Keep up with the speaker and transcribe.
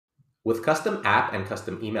With custom app and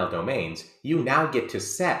custom email domains, you now get to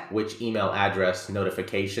set which email address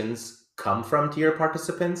notifications come from to your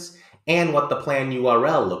participants and what the plan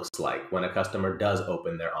URL looks like when a customer does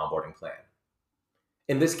open their onboarding plan.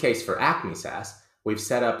 In this case for Acme SaaS, we've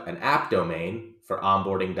set up an app domain for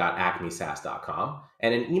onboarding.acmesas.com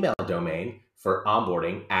and an email domain for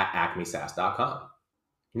onboarding@acmesas.com.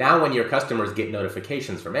 Now when your customers get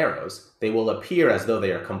notifications from arrows, they will appear as though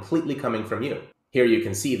they are completely coming from you. Here you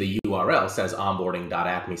can see the URL says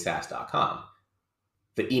onboarding.acmesas.com.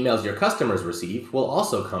 The emails your customers receive will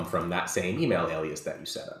also come from that same email alias that you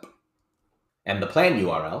set up. And the plan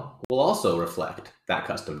URL will also reflect that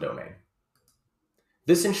custom domain.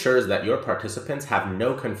 This ensures that your participants have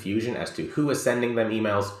no confusion as to who is sending them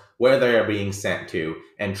emails, where they are being sent to,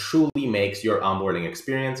 and truly makes your onboarding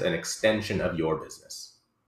experience an extension of your business.